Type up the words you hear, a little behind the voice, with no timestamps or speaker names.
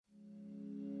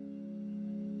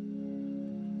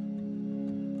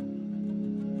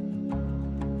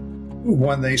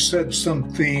when they said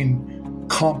something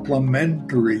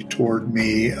complimentary toward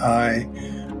me, I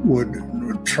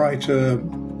would try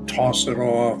to toss it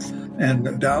off.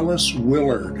 And Dallas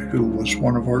Willard, who was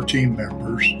one of our team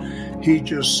members, he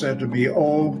just said to me,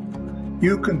 "Oh,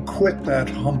 you can quit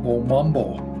that humble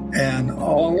mumble." And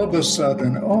all of a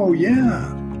sudden, oh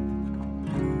yeah.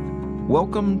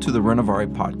 Welcome to the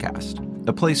Renovare Podcast,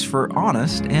 a place for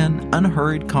honest and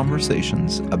unhurried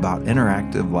conversations about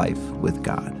interactive life with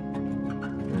God.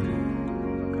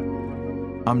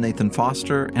 I'm Nathan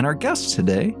Foster, and our guest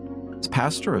today is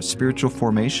pastor of spiritual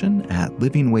formation at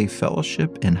Living Way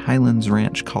Fellowship in Highlands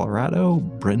Ranch, Colorado,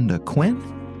 Brenda Quinn,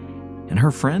 and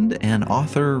her friend and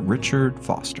author, Richard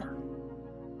Foster.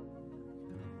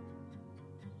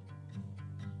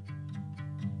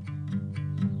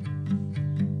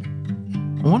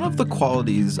 One of the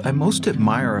qualities I most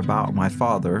admire about my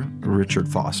father, Richard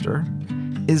Foster,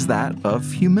 is that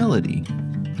of humility.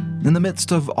 In the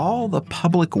midst of all the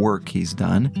public work he's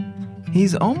done,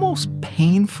 he's almost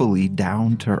painfully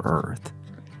down to earth.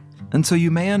 And so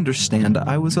you may understand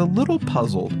I was a little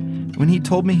puzzled when he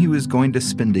told me he was going to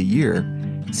spend a year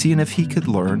seeing if he could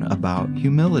learn about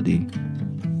humility.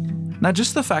 Now,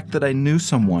 just the fact that I knew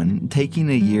someone taking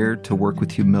a year to work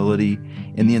with humility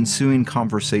and the ensuing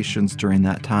conversations during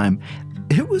that time,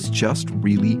 it was just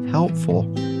really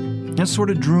helpful. It sort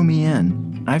of drew me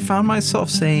in. I found myself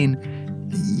saying,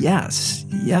 yes,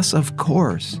 of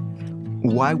course.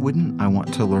 Why wouldn't I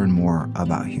want to learn more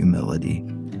about humility?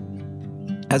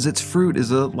 As its fruit is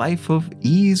a life of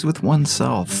ease with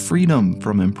oneself, freedom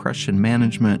from impression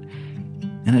management,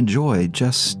 and a joy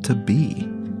just to be.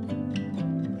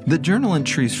 The journal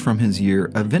entries from his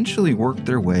year eventually worked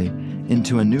their way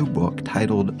into a new book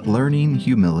titled Learning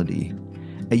Humility,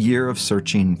 a year of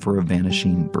searching for a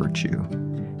vanishing virtue.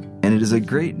 And it is a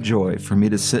great joy for me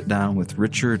to sit down with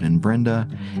Richard and Brenda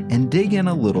and dig in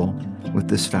a little with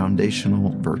this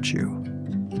foundational virtue.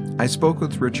 I spoke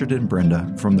with Richard and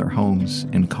Brenda from their homes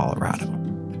in Colorado.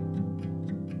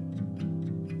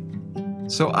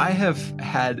 So I have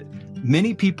had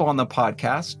many people on the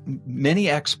podcast, many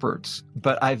experts,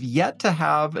 but I've yet to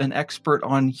have an expert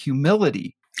on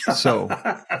humility. So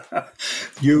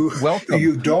welcome.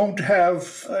 You don't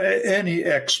have any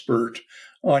expert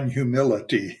on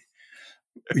humility.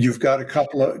 You've got a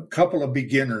couple of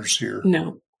beginners here.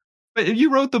 No. But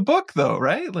you wrote the book, though,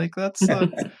 right? Like that's you're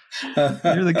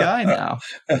the guy now.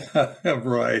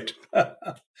 Right.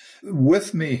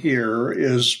 With me here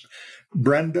is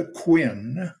Brenda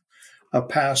Quinn, a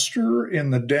pastor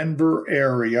in the Denver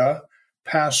area,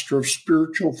 pastor of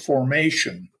spiritual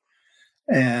formation.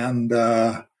 And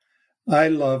I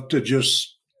love to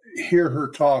just hear her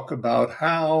talk about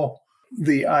how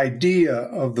the idea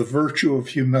of the virtue of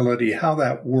humility, how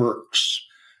that works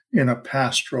in a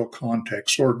pastoral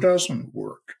context or doesn't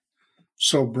work.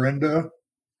 So, Brenda,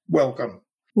 welcome.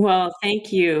 Well,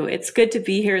 thank you. It's good to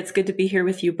be here. It's good to be here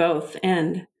with you both.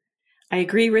 And I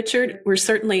agree, Richard. We're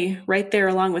certainly right there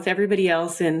along with everybody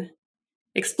else in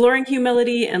exploring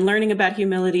humility and learning about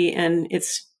humility. And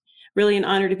it's really an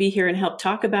honor to be here and help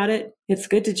talk about it. It's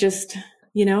good to just,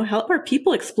 help our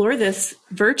people explore this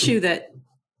virtue that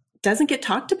doesn't get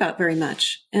talked about very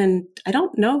much. And I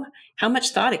don't know how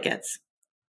much thought it gets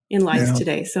in lives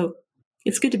today. So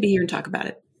it's good to be here and talk about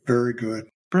it. Very good.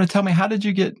 Brenda, tell me, how did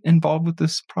you get involved with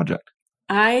this project?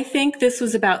 I think this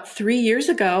was about 3 years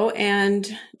ago, and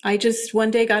I just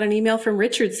one day got an email from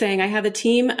Richard saying, I have a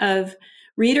team of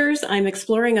readers. I'm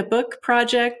exploring a book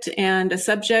project and a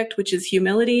subject, which is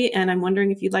humility, and I'm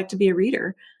wondering if you'd like to be a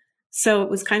reader. So it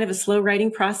was kind of a slow writing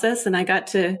process, and I got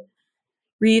to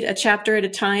read a chapter at a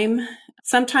time,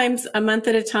 sometimes a month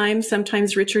at a time.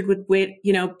 Sometimes Richard would wait,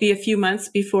 be a few months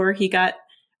before he got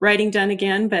writing done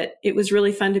again, but it was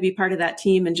really fun to be part of that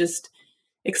team and just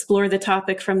explore the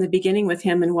topic from the beginning with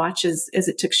him and watch as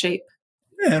it took shape.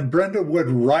 And Brenda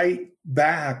would write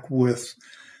back with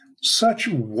such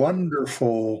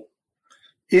wonderful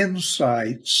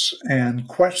insights and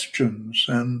questions.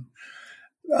 And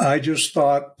I just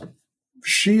thought,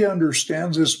 she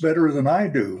understands this better than I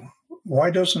do.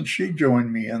 Why doesn't she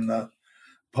join me in the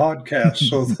podcast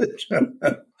so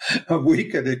that we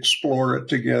could explore it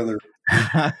together?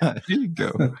 There you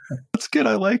go. That's good.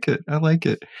 I like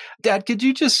it. Dad, could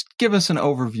you just give us an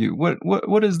overview?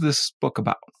 What is this book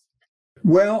about?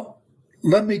 Well,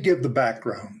 let me give the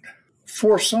background.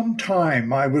 For some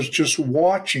time, I was just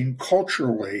watching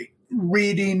culturally,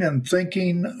 reading and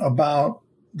thinking about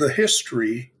the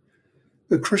history,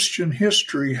 the Christian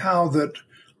history, how that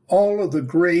all of the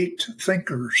great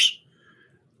thinkers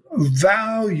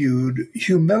valued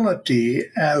humility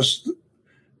as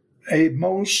a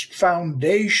most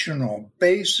foundational,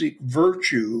 basic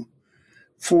virtue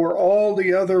for all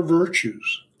the other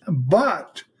virtues.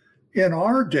 But in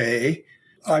our day,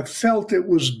 I felt it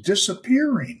was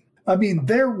disappearing. I mean,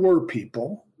 there were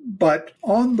people, but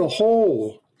on the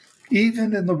whole,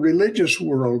 even in the religious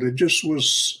world, it just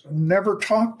was never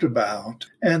talked about.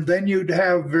 And then you'd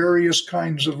have various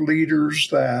kinds of leaders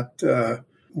that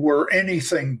were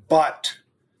anything but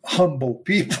humble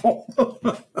people.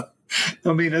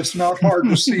 I mean, it's not hard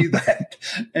to see that.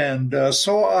 And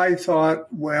so I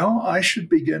thought, well, I should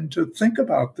begin to think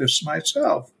about this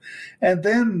myself. And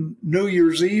then New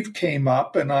Year's Eve came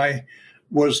up, and I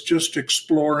was just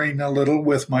exploring a little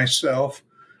with myself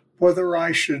whether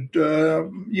I should,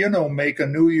 make a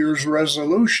New Year's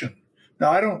resolution.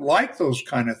 Now, I don't like those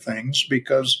kind of things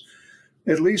because,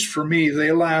 at least for me,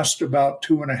 they last about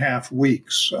 2.5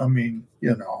 weeks. I mean,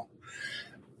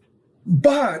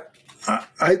 But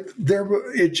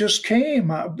it just came,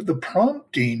 the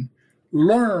prompting,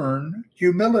 learn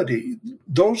humility.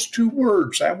 Those 2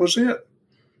 words, that was it.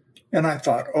 And I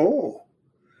thought, oh,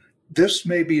 this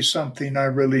may be something I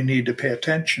really need to pay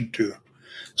attention to.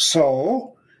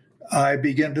 So I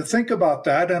began to think about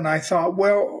that, and I thought,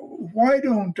 well, why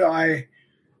don't I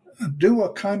do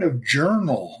a kind of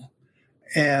journal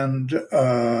and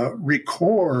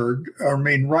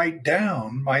write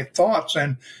down my thoughts.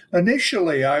 And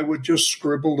initially, I would just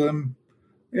scribble them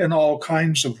in all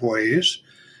kinds of ways.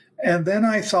 And then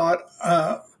I thought,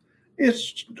 I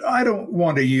don't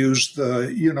want to use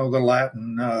the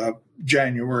Latin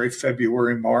January,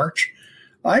 February, March.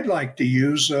 I'd like to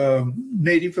use a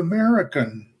Native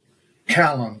American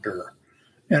calendar.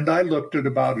 And I looked at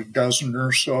about a dozen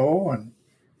or so, and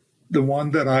the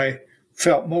one that I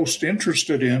felt most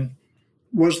interested in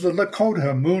was the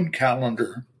Lakota moon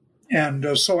calendar.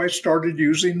 And so I started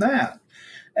using that.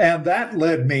 And that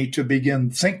led me to begin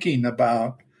thinking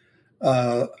about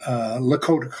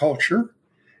Lakota culture.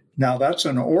 Now, that's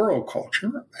an oral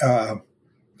culture,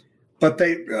 but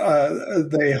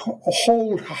they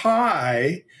hold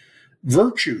high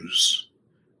virtues,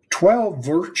 12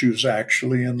 virtues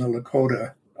actually in the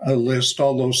Lakota list,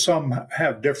 although some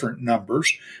have different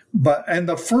numbers. And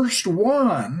the first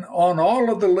one on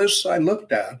all of the lists I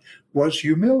looked at was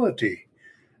humility.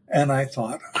 And I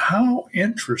thought, how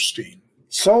interesting.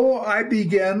 So I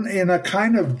began in a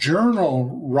kind of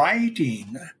journal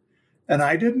writing, and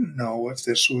I didn't know if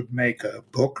this would make a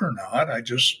book or not. I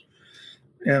just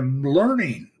am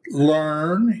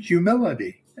learn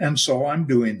humility. And so I'm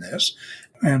doing this.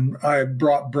 And I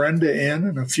brought Brenda in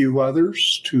and a few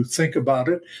others to think about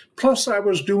it. Plus, I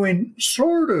was doing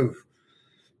sort of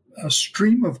a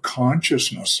stream of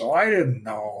consciousness. So I didn't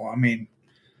know,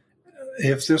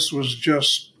 if this was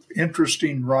just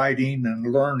interesting writing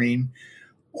and learning,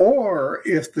 or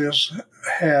if this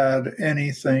had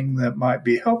anything that might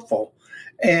be helpful.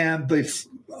 And the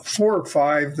 4 or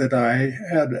 5 that I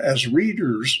had as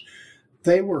readers,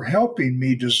 they were helping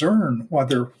me discern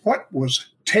whether what was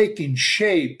taking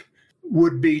shape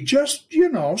would be just,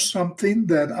 something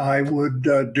that I would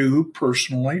do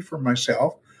personally for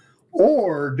myself,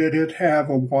 or did it have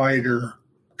a wider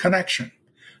connection?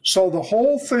 So the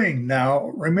whole thing now,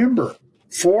 remember,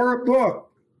 for a book,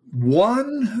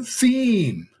 one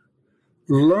theme,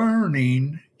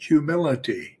 learning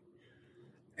humility,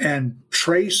 and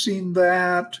tracing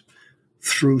that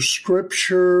through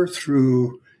scripture,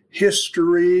 through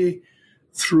history,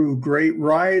 through great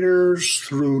writers,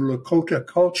 through Lakota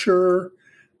culture,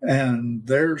 and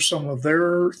there's some of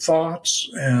their thoughts,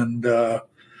 and of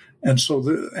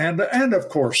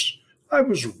course, I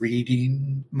was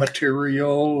reading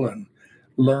material and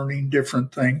learning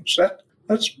different things.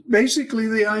 That's basically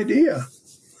the idea.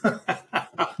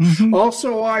 Mm-hmm.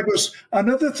 Also,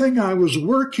 another thing I was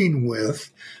working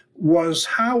with was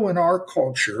how in our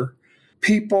culture,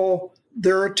 people,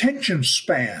 their attention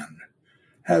span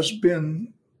has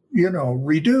been,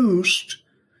 reduced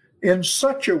in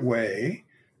such a way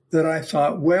that I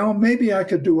thought, well, maybe I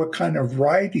could do a kind of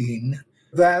writing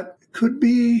that could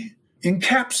be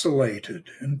encapsulated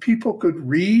and people could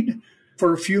read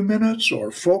for a few minutes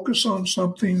or focus on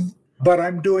something. But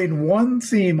I'm doing one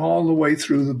theme all the way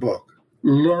through the book,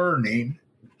 learning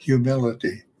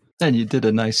humility. And you did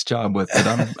a nice job with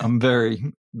it. I'm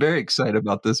very, very excited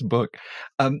about this book.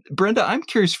 Brenda, I'm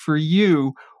curious for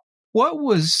you, what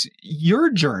was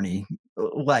your journey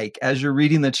like as you're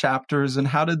reading the chapters, and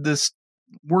how did this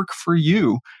work for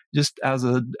you just as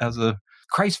a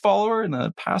Christ follower and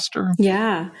a pastor?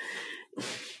 Yeah.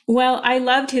 Well, I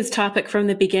loved his topic from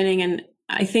the beginning, and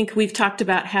I think we've talked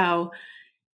about how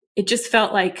it just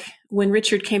felt like when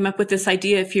Richard came up with this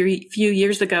idea a few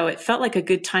years ago, it felt like a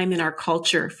good time in our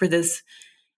culture for this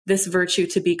virtue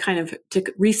to be kind of to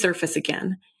resurface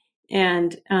again.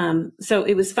 And so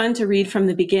it was fun to read from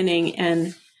the beginning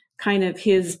and kind of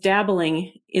his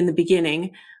dabbling in the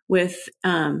beginning with,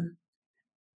 the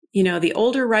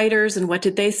older writers and what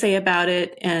did they say about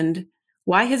it, and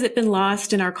why has it been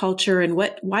lost in our culture, and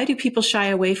why do people shy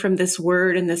away from this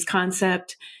word and this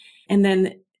concept? And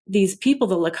then these people,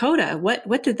 the Lakota,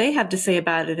 what did they have to say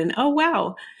about it? And oh,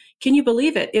 wow, can you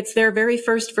believe it? It's their very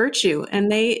first virtue. And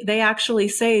they actually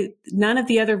say none of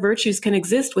the other virtues can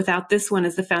exist without this one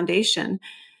as the foundation,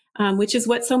 which is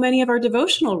what so many of our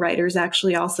devotional writers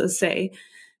actually also say.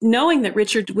 Knowing that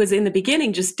Richard was in the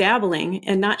beginning just dabbling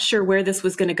and not sure where this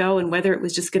was going to go and whether it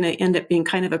was just going to end up being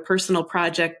kind of a personal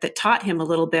project that taught him a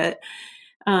little bit.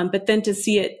 But then to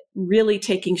see it really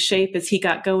taking shape as he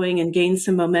got going and gained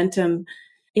some momentum,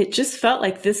 it just felt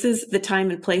like this is the time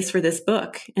and place for this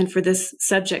book and for this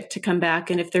subject to come back.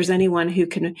 And if there's anyone who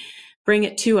can bring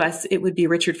it to us, it would be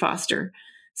Richard Foster.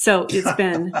 So it's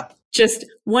been just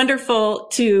wonderful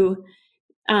to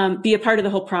be a part of the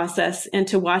whole process and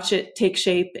to watch it take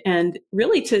shape and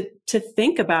really to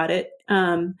think about it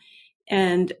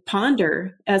and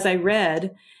ponder as I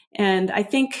read. And I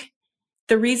think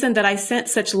the reason that I sent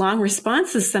such long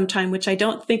responses sometime, which I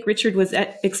don't think Richard was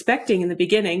expecting in the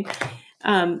beginning,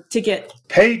 to get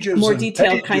pages more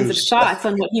detailed kinds of thoughts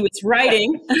on what he was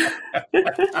writing.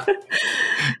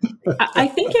 I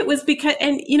think it was because,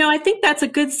 and I think that's a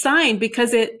good sign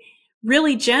because it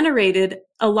really generated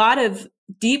a lot of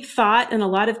deep thought and a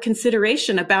lot of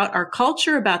consideration about our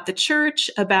culture, about the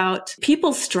church, about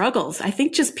people's struggles. I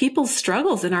think just people's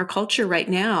struggles in our culture right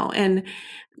now and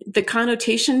the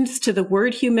connotations to the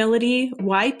word humility,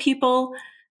 why people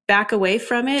back away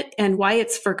from it and why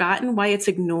it's forgotten, why it's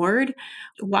ignored,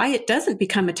 why it doesn't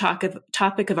become a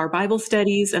topic of our Bible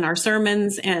studies and our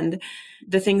sermons and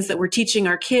the things that we're teaching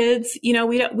our kids.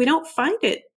 We don't find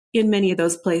it in many of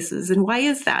those places. And why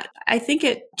is that? I think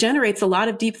it generates a lot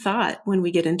of deep thought when we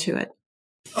get into it.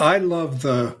 I love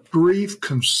the brief,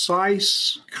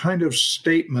 concise kind of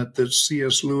statement that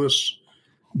C.S. Lewis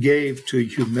gave to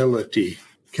humility.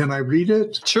 Can I read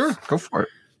it? Sure, go for it.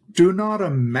 Do not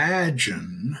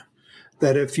imagine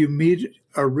that if you meet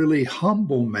a really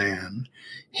humble man,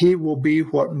 he will be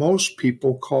what most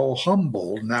people call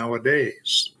humble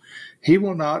nowadays. He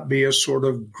will not be a sort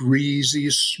of greasy,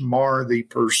 smarthy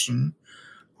person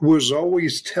who is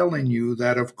always telling you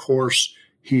that, of course,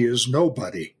 he is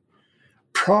nobody.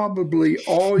 Probably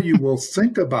all you will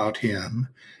think about him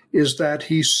is that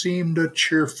he seemed a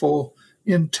cheerful,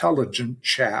 intelligent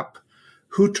chap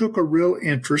who took a real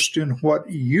interest in what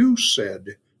you said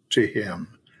to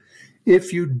him.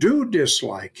 If you do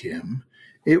dislike him,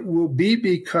 it will be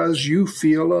because you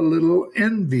feel a little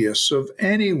envious of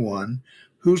anyone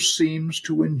who seems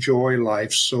to enjoy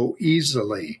life so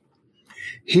easily.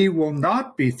 He will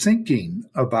not be thinking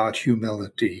about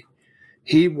humility.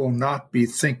 He will not be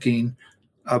thinking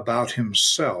about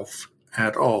himself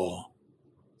at all.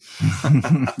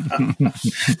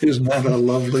 Isn't that a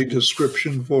lovely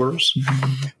description for us?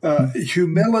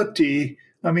 Humility,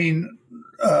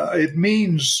 it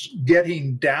means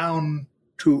getting down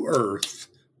to earth.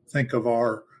 Think of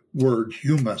our word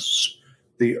humus,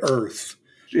 the earth.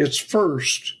 It's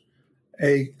first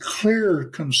a clear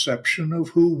conception of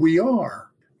who we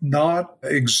are, not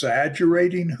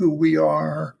exaggerating who we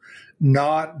are,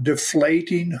 not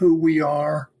deflating who we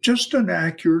are, just an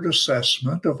accurate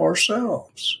assessment of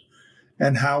ourselves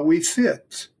and how we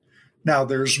fit. Now,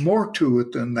 there's more to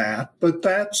it than that, but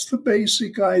that's the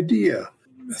basic idea.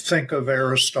 Think of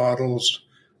Aristotle's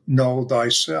know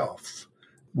thyself.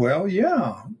 Well,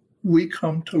 yeah, we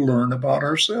come to learn about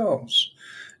ourselves.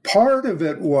 Part of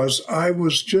it was I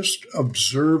was just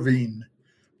observing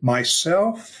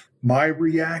myself, my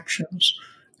reactions,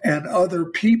 and other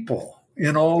people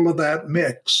in all of that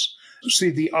mix.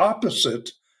 See, the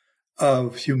opposite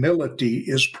of humility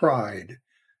is pride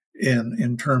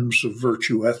in terms of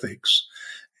virtue ethics.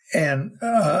 And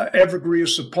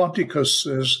Evagrius of Ponticus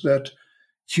says that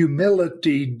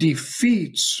humility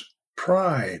defeats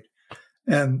pride.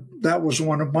 And that was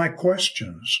one of my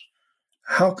questions.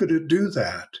 How could it do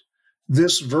that?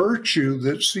 This virtue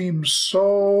that seems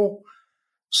so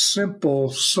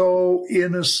simple, so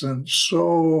innocent,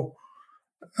 so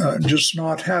just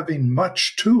not having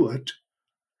much to it,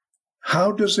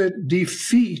 how does it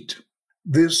defeat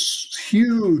this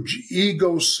huge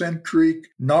egocentric,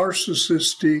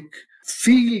 narcissistic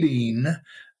feeling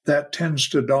that tends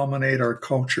to dominate our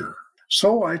culture?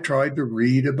 So I tried to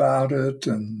read about it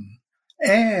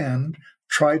and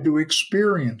tried to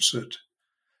experience it.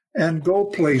 and go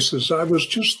places. I was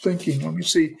just thinking, let me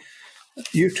see,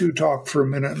 you two talk for a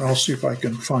minute and I'll see if I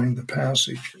can find the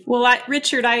passage. Well,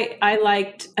 Richard, I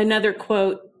liked another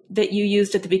quote that you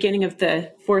used at the beginning of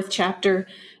the 4th chapter,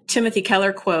 Timothy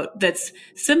Keller quote, that's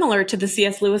similar to the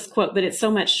C.S. Lewis quote, but it's so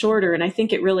much shorter. And I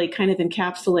think it really kind of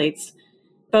encapsulates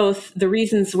both the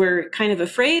reasons we're kind of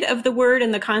afraid of the word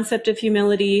and the concept of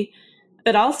humility,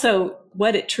 but also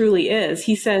what it truly is.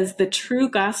 He says the truly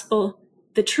gospel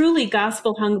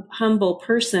humble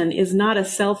person is not a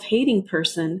self-hating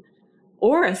person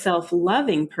or a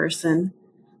self-loving person,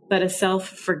 but a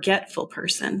self-forgetful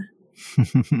person.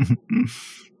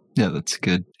 Yeah, that's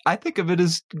good. I think of it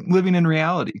as living in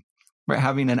reality, right?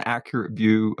 Having an accurate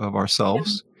view of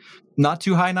ourselves, not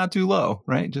too high, not too low,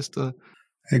 right?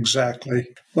 Exactly.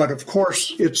 But of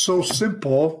course, it's so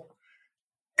simple,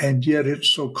 and yet it's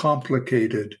so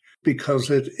complicated because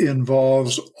it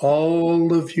involves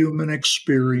all of human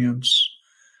experience,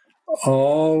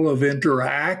 all of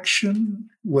interaction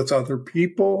with other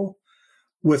people,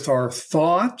 with our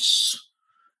thoughts,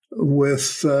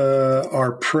 with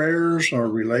our prayers, our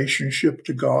relationship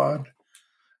to God.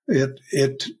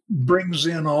 It brings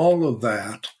in all of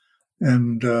that.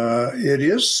 And it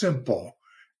is simple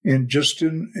in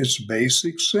its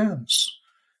basic sense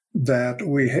that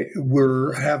we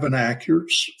have an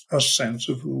accurate sense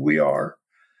of who we are.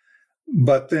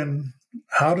 But then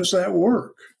how does that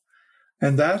work?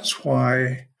 And that's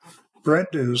why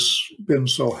Brenda's been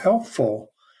so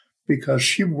helpful, because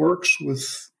she works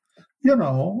with,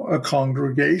 a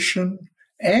congregation,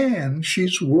 and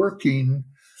she's working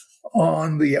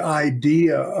on the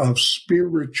idea of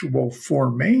spiritual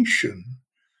formation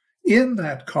in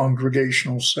that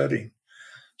congregational setting.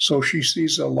 So she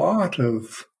sees a lot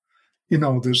of,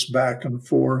 this back and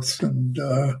forth, and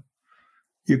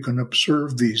you can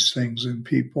observe these things in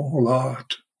people a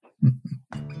lot.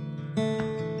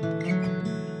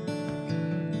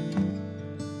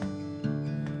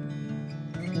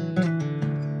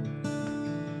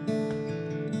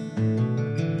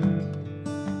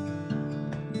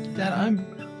 Dad,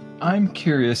 I'm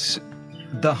curious,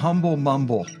 the humble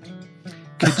mumble.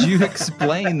 Could you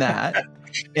explain that?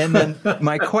 And then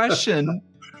my question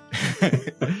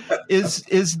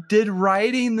is did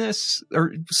writing this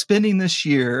or spending this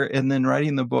year and then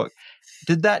writing the book,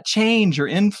 did that change or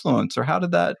influence, or how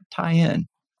did that tie in?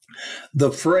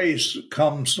 The phrase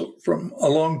comes from a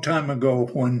long time ago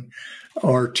when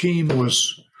our team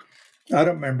was, I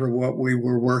don't remember what we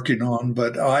were working on,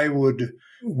 but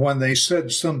when they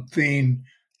said something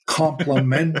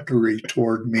complimentary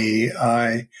toward me,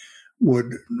 I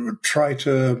would try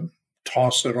to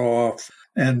toss it off.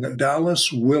 And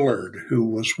Dallas Willard, who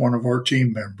was one of our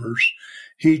team members,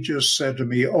 he just said to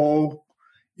me, "Oh,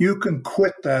 you can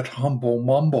quit that humble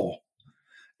mumble."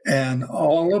 And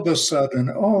all of a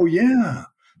sudden, oh yeah,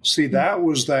 see, that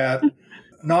was that,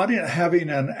 not in having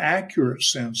an accurate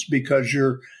sense, because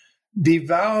you're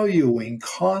devaluing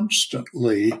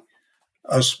constantly,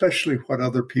 especially what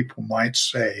other people might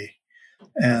say.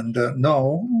 And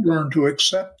learn to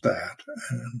accept that.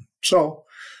 And so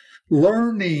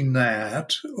learning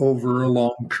that over a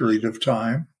long period of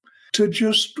time, to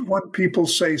just when people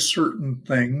say certain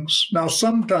things. Now,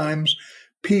 sometimes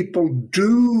people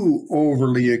do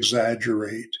overly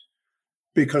exaggerate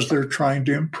because they're trying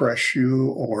to impress you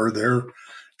or they're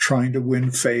trying to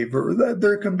win favor.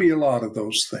 There can be a lot of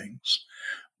those things.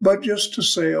 But just to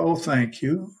say, "Oh, thank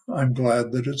you. I'm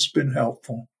glad that it's been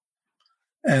helpful,"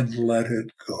 and let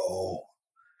it go.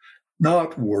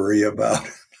 Not worry about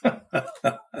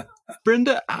it.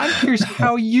 Brenda, I'm curious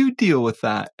how you deal with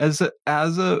that as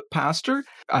a pastor.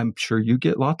 I'm sure you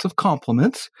get lots of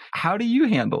compliments. How do you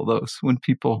handle those when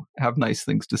people have nice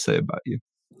things to say about you?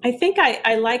 I think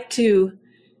I like to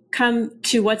come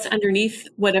to what's underneath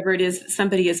whatever it is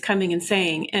somebody is coming and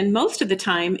saying. And most of the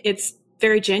time it's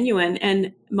very genuine.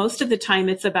 And most of the time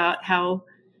it's about how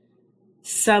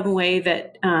some way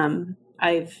that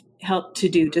I've helped to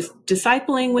do just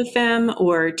discipling with them,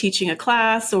 or teaching a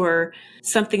class, or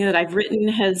something that I've written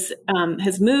has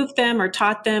moved them or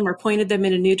taught them or pointed them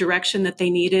in a new direction that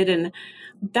they needed. And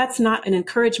that's not an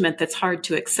encouragement that's hard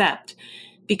to accept,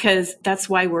 because that's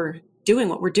why we're doing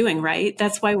what we're doing, right?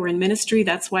 That's why we're in ministry.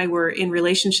 That's why we're in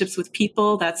relationships with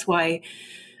people. That's why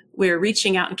we're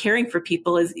reaching out and caring for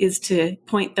people, is to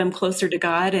point them closer to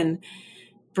God and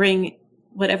bring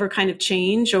whatever kind of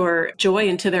change or joy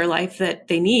into their life that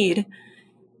they need.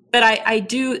 But I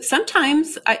do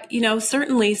sometimes,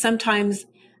 certainly sometimes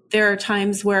there are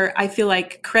times where I feel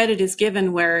like credit is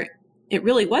given where it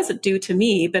really wasn't due to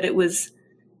me, but it was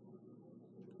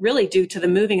really due to the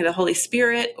moving of the Holy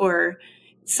Spirit, or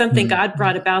something God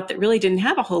brought about that really didn't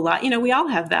have a whole lot. We all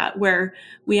have that, where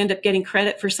we end up getting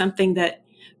credit for something that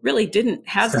really didn't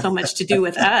have so much to do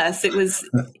with us. It was,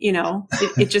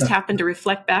 it just happened to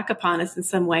reflect back upon us in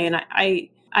some way. And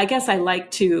I guess I like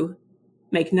to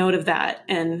make note of that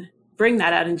and bring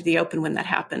that out into the open when that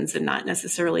happens, and not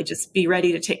necessarily just be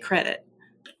ready to take credit.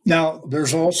 Now,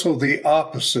 there's also the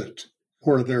opposite,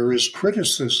 where there is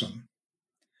criticism.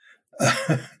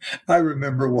 I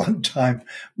remember one time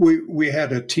we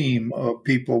had a team of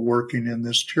people working in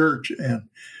this church, and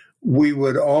we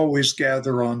would always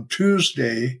gather on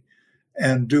Tuesday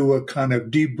and do a kind of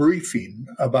debriefing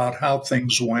about how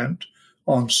things went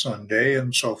on Sunday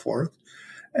and so forth.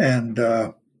 And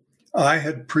I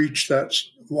had preached that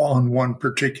on one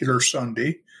particular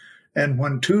Sunday. And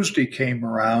when Tuesday came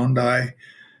around,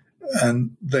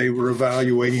 and they were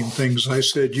evaluating things, I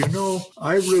said,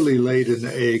 I really laid an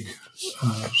egg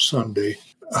Sunday.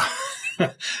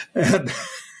 And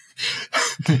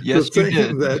yes, you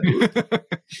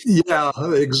did. Yeah,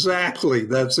 exactly.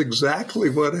 That's exactly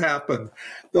what happened.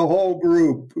 The whole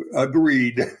group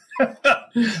agreed.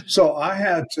 So I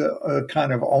had to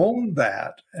kind of own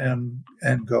that and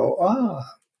go,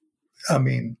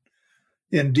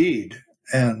 indeed.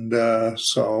 And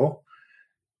so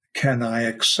can I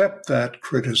accept that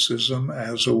criticism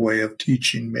as a way of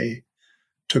teaching me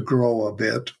to grow a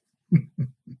bit?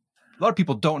 A lot of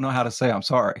people don't know how to say I'm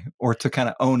sorry, or to kind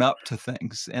of own up to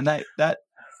things. And that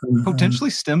potentially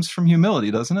stems from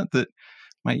humility, doesn't it? That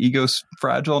my ego's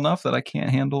fragile enough that I can't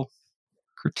handle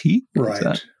critique.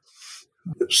 Right.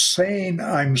 Saying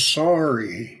I'm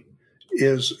sorry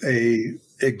is a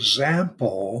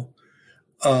example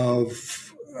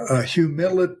of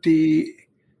humility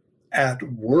at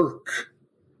work,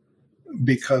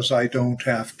 because I don't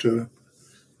have to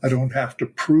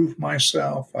prove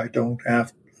myself. I don't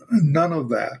have none of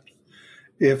that.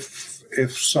 If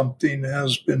something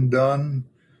has been done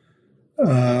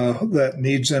that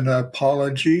needs an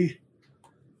apology,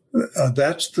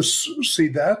 that's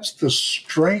the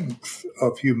strength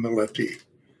of humility,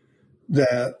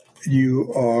 that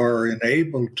you are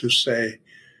enabled to say,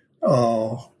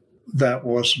 "Oh, that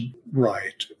wasn't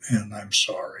right, and I'm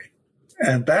sorry."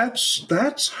 And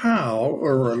that's how,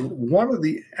 or one of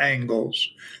the angles,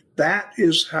 that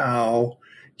is how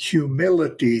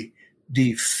humility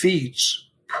defeats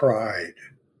pride.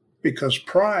 Because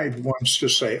pride wants to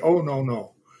say, "Oh,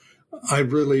 no, I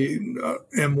really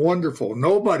am wonderful.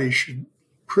 Nobody should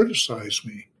criticize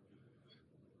me."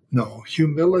 No,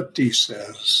 humility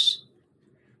says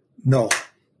no,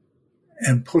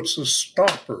 and puts a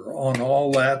stopper on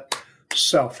all that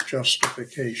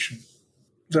self-justification.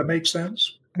 Does that make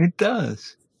sense? It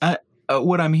does.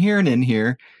 What I'm hearing in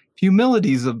here,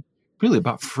 humility is really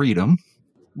about freedom.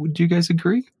 Would you guys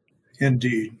agree?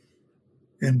 Indeed.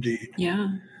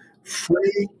 Yeah.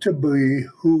 Free to be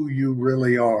who you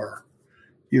really are.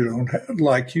 You don't have,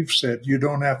 like you've said, you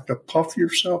don't have to puff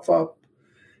yourself up.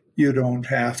 You don't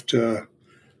have to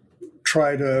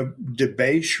try to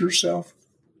debase yourself.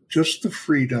 Just the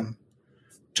freedom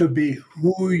to be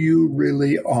who you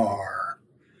really are.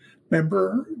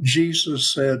 Remember, Jesus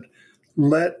said,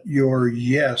 "Let your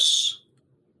yes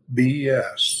be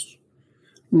yes.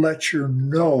 Let your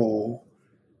no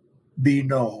be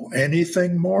no."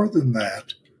 Anything more than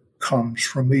that comes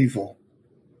from evil.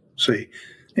 See,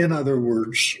 in other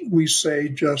words, we say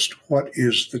just what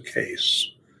is the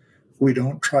case. We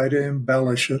don't try to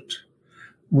embellish it.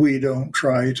 We don't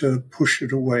try to push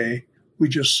it away. We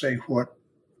just say what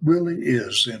really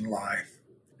is in life.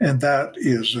 And that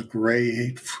is a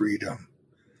great freedom.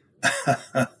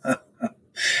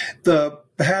 The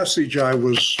passage I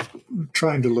was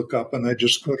trying to look up, and I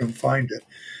just couldn't find it.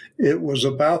 It was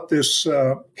about this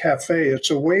cafe.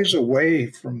 It's a ways away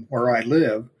from where I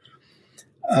live.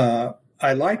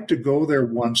 I like to go there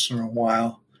once in a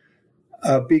while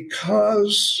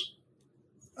because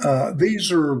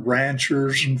these are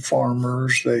ranchers and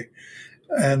farmers.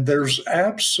 And there's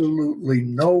absolutely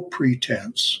no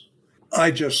pretense.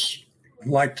 I just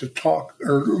like to talk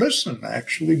or listen,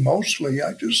 actually. Mostly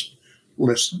I just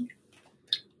listen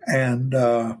and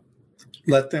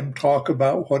let them talk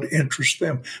about what interests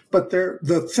them. But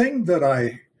the thing that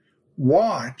I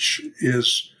watch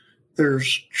is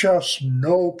there's just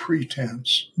no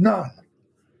pretense, none.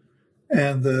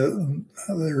 And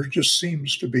there just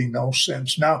seems to be no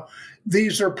sense. Now,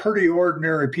 these are pretty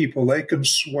ordinary people. They can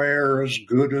swear as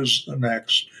good as the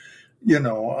next.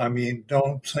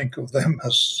 Don't think of them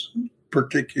as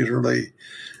particularly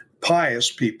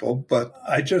pious people, but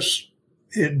I just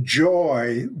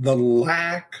enjoy the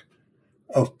lack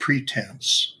of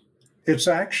pretense. It's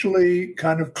actually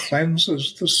kind of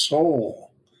cleanses the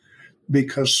soul.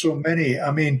 because so many,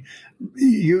 Nate,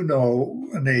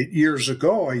 years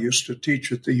ago, I used to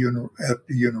teach at the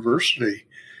university,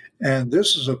 and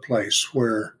this is a place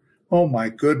where, oh my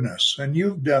goodness, and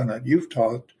you've done it, you've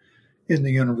taught in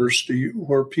the university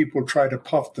where people try to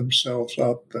puff themselves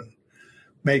up and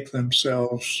make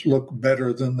themselves look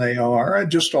better than they are,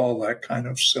 and just all that kind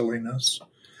of silliness.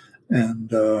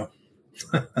 And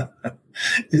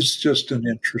it's just an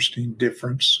interesting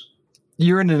difference.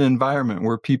 You're in an environment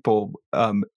where people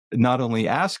not only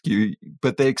ask you,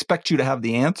 but they expect you to have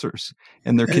the answers.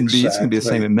 And there can be, it's going to be the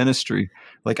same in ministry.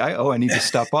 Like, I need to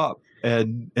step up.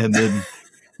 And then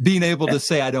being able to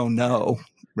say, I don't know,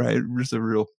 right? There's a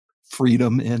real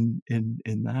freedom in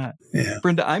that. Yeah.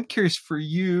 Brenda, I'm curious for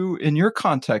you, in your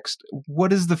context,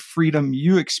 what is the freedom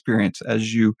you experience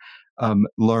as you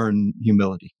learn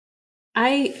humility?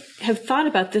 I have thought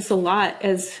about this a lot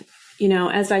as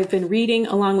I've been reading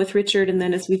along with Richard, and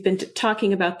then as we've been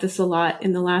talking about this a lot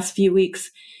in the last few weeks.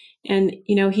 And,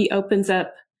 he opens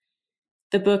up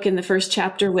the book in the first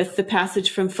chapter with the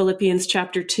passage from Philippians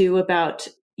chapter 2 about,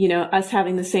 us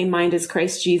having the same mind as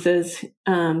Christ Jesus,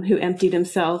 who emptied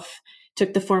himself,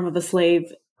 took the form of a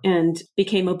slave, and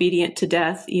became obedient to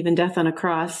death, even death on a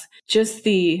cross. Just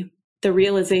the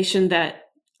realization that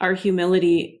our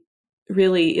humility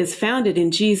really is founded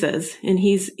in Jesus. And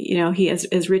he's,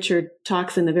 as Richard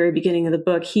talks in the very beginning of the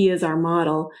book, he is our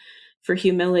model for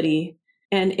humility.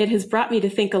 And it has brought me to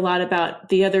think a lot about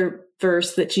the other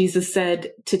verse that Jesus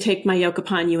said, to take my yoke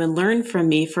upon you and learn from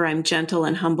me, for I'm gentle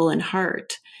and humble in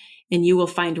heart, and you will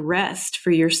find rest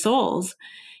for your souls.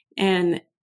 And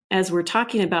as we're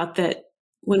talking about that,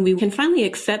 when we can finally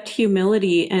accept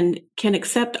humility and can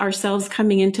accept ourselves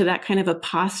coming into that kind of a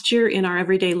posture in our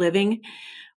everyday living,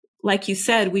 like you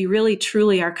said, we really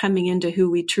truly are coming into who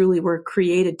we truly were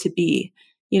created to be,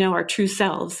 our true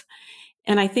selves.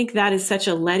 And I think that is such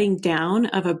a letting down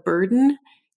of a burden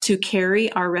to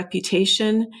carry our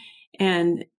reputation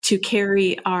and to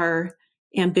carry our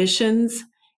ambitions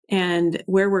and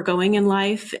where we're going in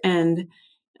life and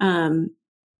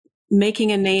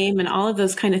making a name and all of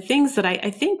those kind of things that I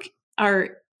think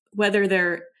are, whether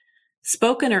they're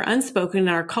spoken or unspoken in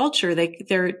our culture,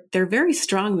 they're very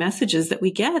strong messages that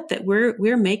we get, that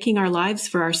we're making our lives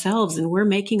for ourselves and we're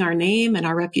making our name and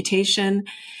our reputation.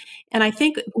 And I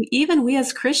think even we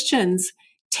as Christians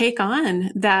take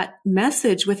on that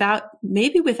message without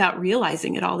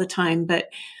realizing it all the time, but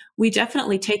we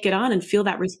definitely take it on and feel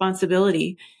that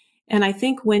responsibility. And I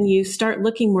think when you start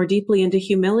looking more deeply into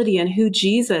humility and who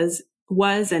Jesus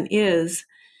was and is,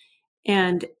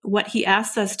 and what he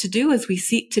asks us to do as we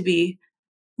seek to be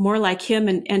more like him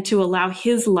and to allow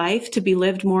his life to be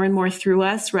lived more and more through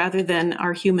us rather than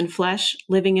our human flesh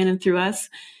living in and through us,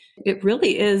 it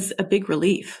really is a big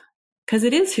relief because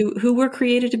it is who we're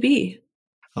created to be.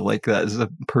 I like that as a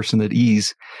person at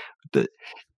ease.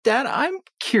 Dad, I'm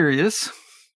curious,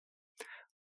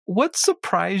 what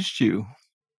surprised you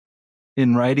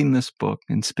in writing this book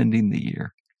and spending the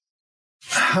year?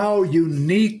 How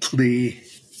uniquely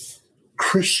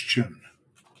Christian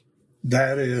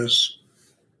that is.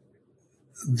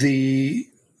 The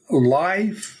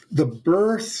life, the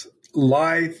birth,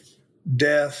 life,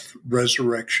 death,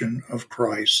 resurrection of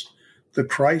Christ, the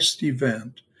Christ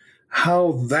event,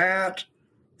 how that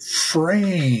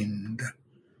framed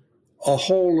a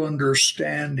whole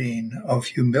understanding of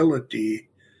humility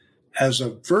as a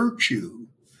virtue,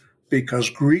 because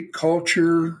Greek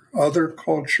culture, other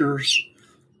cultures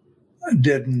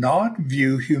did not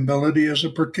view humility as a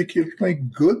particularly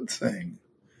good thing.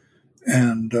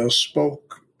 And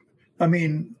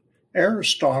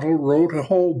Aristotle wrote a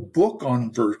whole book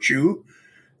on virtue,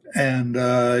 and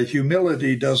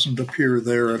humility doesn't appear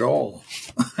there at all.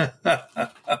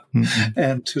 Mm-hmm.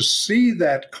 And to see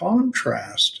that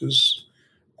contrast is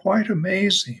quite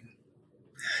amazing.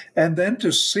 And then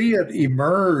to see it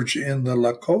emerge in the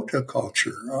Lakota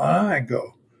culture, I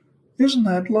go, isn't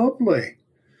that lovely?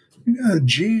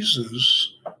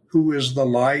 Jesus, who is the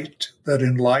light that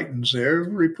enlightens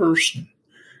every person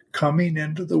coming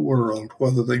into the world,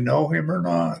 whether they know him or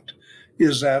not,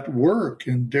 is at work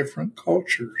in different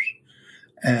cultures.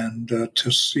 And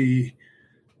to see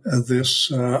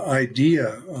this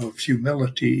idea of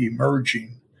humility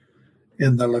emerging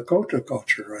in the Lakota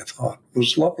culture, I thought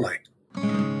was lovely.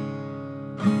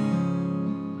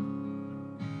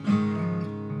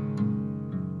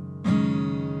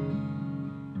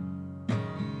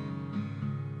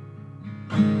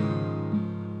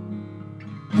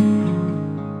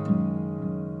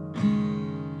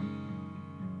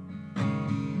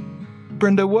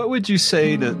 Brenda, what would you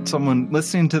say to someone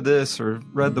listening to this or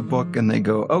read the book and they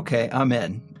go, okay, I'm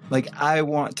in. Like, I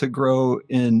want to grow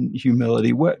in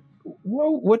humility.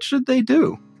 What should they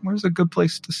do? Where's a good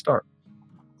place to start?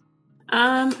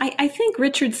 I think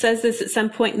Richard says this at some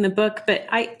point in the book, but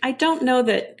I don't know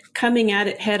that coming at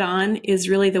it head on is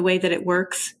really the way that it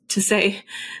works, to say,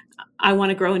 I want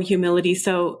to grow in humility.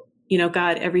 So,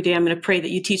 God, every day I'm going to pray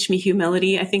that you teach me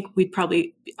humility. I think we'd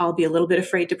probably all be a little bit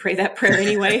afraid to pray that prayer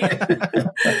anyway.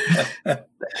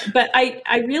 But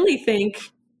I really think,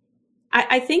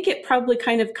 I think it probably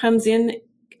kind of comes in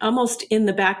almost in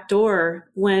the back door,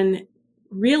 when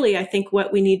really I think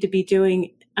what we need to be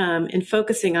doing and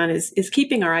focusing on is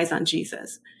keeping our eyes on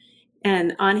Jesus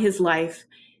and on his life,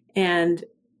 and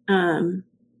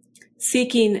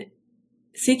seeking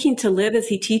to live as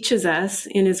he teaches us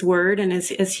in his word, and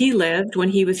as he lived when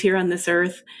he was here on this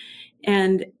earth,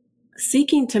 and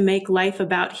seeking to make life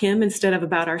about him instead of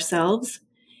about ourselves.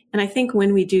 And I think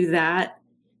when we do that,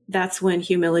 that's when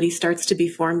humility starts to be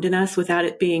formed in us without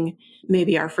it being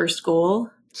maybe our first goal.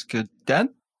 It's good. Dad?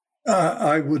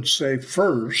 I would say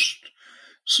first,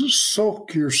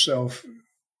 soak yourself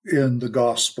in the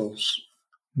Gospels,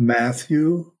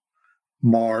 Matthew,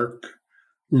 Mark,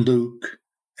 Luke,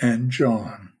 and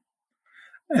John.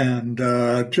 And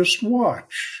just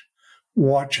watch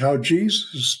how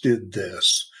Jesus did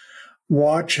this.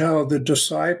 Watch how the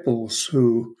disciples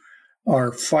who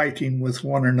are fighting with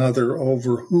one another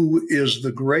over who is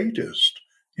the greatest.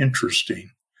 Interesting.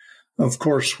 Of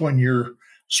course, when you're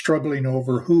struggling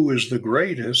over who is the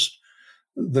greatest,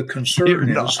 the concern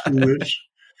is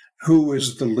who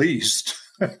is the least.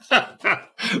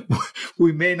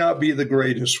 We may not be the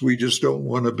greatest. We just don't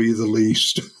want to be the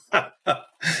least.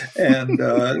 And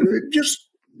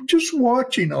just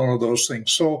watching all of those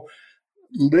things. So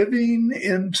living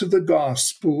into the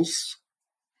Gospels,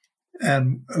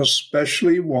 and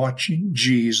especially watching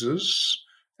Jesus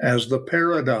as the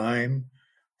paradigm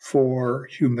for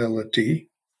humility.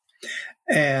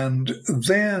 And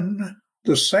then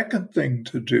the second thing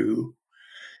to do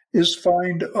is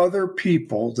find other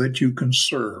people that you can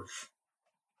serve.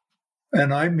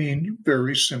 And I mean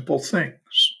very simple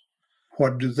things.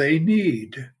 What do they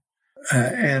need?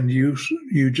 And you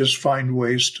just find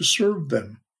ways to serve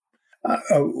them.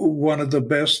 One of the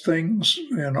best things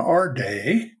in our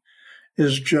day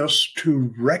is just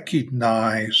to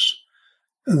recognize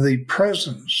the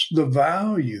presence, the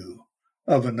value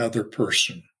of another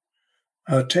person.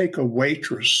 Take a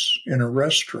waitress in a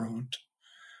restaurant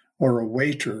or a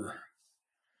waiter,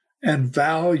 and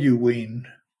valuing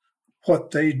what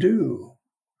they do.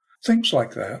 Things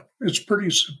like that. It's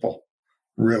pretty simple,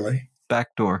 really.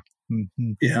 Backdoor.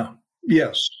 Mm-hmm. Yeah.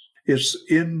 Yes. It's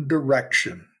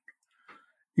indirection.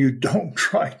 You don't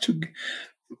try to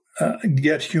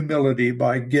get humility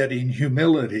by getting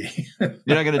humility. You're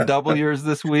not going to double yours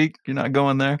this week? You're not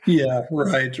going there? Yeah,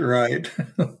 right.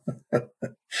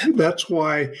 That's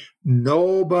why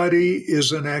nobody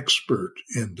is an expert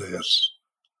in this.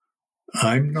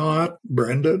 I'm not,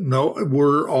 Brenda. No,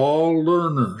 we're all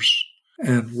learners,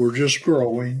 and we're just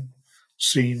growing,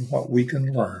 seeing what we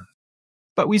can learn.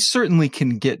 But we certainly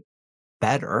can get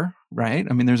better, right?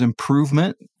 I mean, there's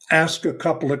improvement. Ask a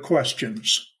couple of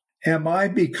questions. Am I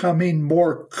becoming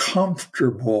more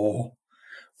comfortable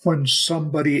when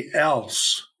somebody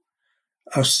else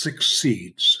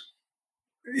succeeds?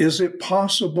 Is it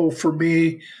possible for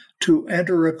me to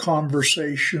enter a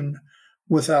conversation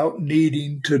without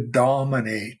needing to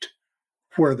dominate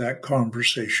where that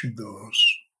conversation goes?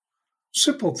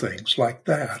 Simple things like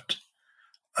that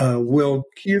will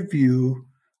give you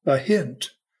a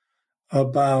hint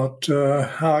about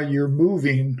how you're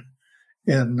moving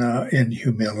in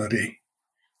humility.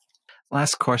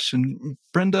 Last question,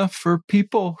 Brenda, for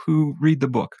people who read the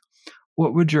book,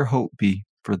 what would your hope be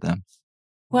for them?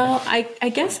 Well, I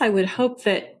guess I would hope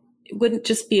that it wouldn't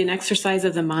just be an exercise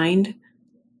of the mind,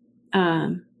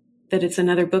 that it's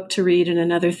another book to read and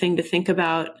another thing to think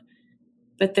about,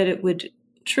 but that it would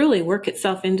truly work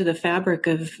itself into the fabric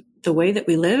of the way that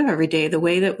we live every day, the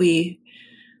way that we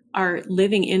are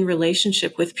living in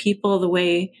relationship with people, the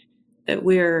way that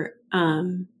we're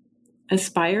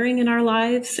aspiring in our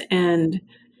lives and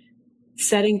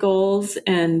setting goals,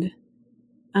 and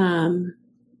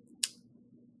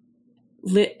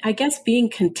I guess being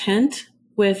content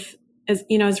with,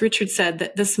 as Richard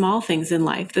said, the small things in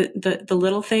life, the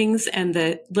little things and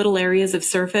the little areas of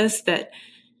surface that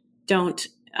don't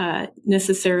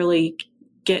necessarily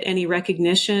get any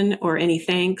recognition or any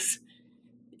thanks.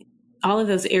 All of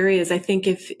those areas, I think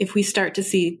if we start to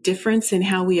see difference in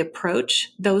how we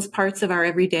approach those parts of our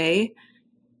everyday,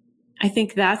 I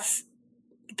think that's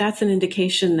an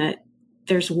indication that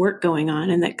there's work going on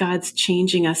and that God's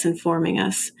changing us and forming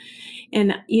us.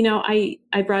 And, I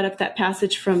brought up that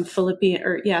passage from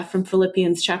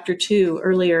Philippians chapter 2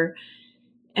 earlier.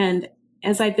 And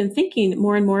as I've been thinking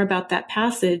more and more about that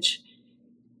passage,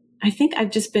 I think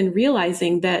I've just been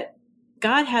realizing that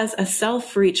God has a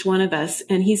self for each one of us,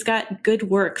 and he's got good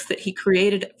works that he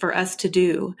created for us to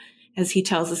do, as he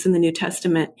tells us in the New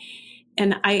Testament.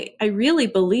 And I really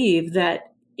believe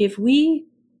that if we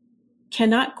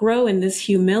cannot grow in this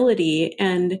humility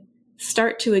and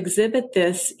start to exhibit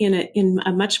this in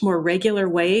a much more regular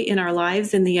way in our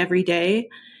lives in the everyday,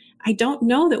 I don't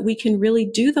know that we can really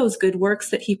do those good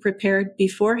works that he prepared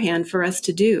beforehand for us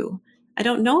to do. I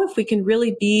don't know if we can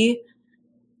really be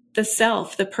the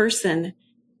self, the person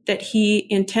that he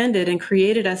intended and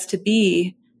created us to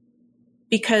be,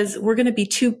 because we're going to be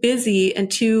too busy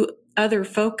and too other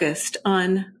focused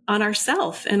on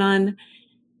ourself and on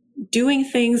doing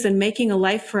things and making a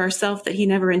life for ourselves that he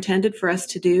never intended for us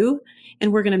to do.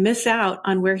 And we're going to miss out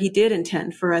on where he did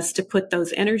intend for us to put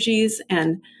those energies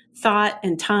and thought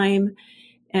and time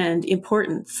and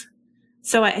importance.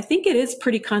 So I think it is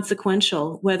pretty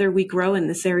consequential whether we grow in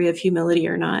this area of humility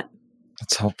or not.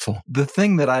 That's helpful. The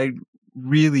thing that I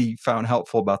really found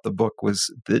helpful about the book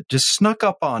was that just snuck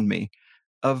up on me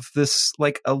of this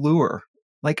allure.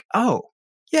 Oh,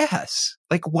 yes.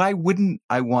 Why wouldn't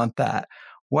I want that?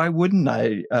 Why wouldn't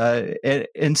I?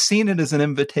 And seeing it as an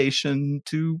invitation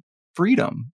to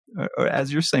freedom, or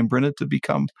as you're saying, Brenda, to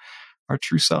become our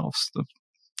true selves, the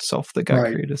self that God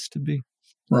created us to be.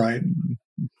 Right.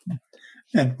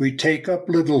 And we take up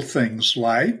little things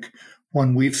like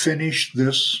when we finish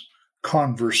this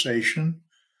conversation,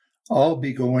 I'll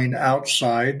be going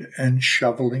outside and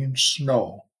shoveling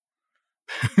snow.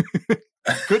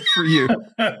 Good for you.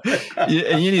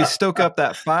 And you need to stoke up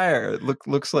that fire. It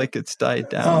looks like it's died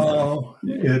down. Oh,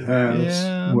 it has.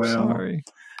 Yeah, I'm sorry.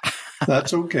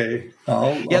 That's okay.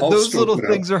 Those little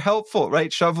things are helpful,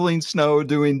 right? Shoveling snow,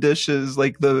 doing dishes,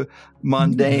 the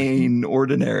mundane,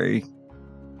 ordinary.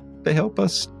 They help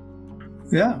us.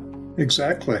 Yeah,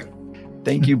 exactly.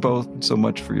 Thank you both so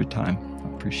much for your time. I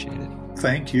appreciate it.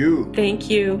 Thank you.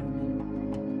 Thank you.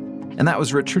 And that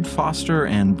was Richard Foster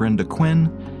and Brenda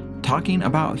Quinn talking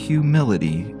about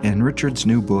humility in Richard's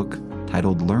new book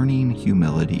titled Learning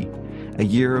Humility, A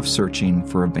Year of Searching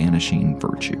for a Vanishing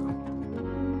Virtue.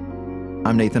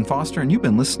 I'm Nathan Foster, and you've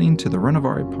been listening to the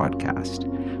Renovare Podcast.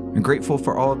 I'm grateful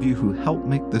for all of you who helped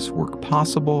make this work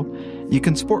possible. You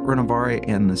can support Renovare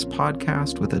and this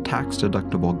podcast with a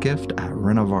tax-deductible gift at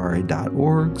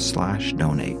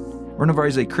renovare.org/donate. Renovare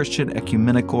is a Christian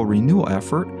ecumenical renewal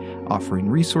effort offering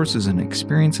resources and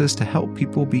experiences to help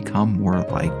people become more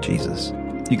like Jesus.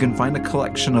 You can find a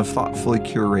collection of thoughtfully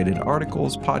curated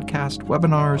articles, podcasts,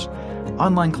 webinars,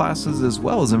 online classes, as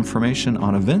well as information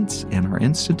on events and our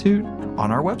institute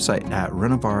on our website at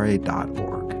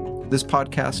renovare.org. This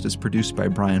podcast is produced by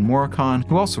Brian Morricon,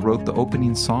 who also wrote the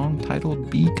opening song titled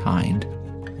Be Kind.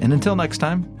 And until next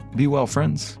time, be well,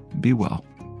 friends. Be well.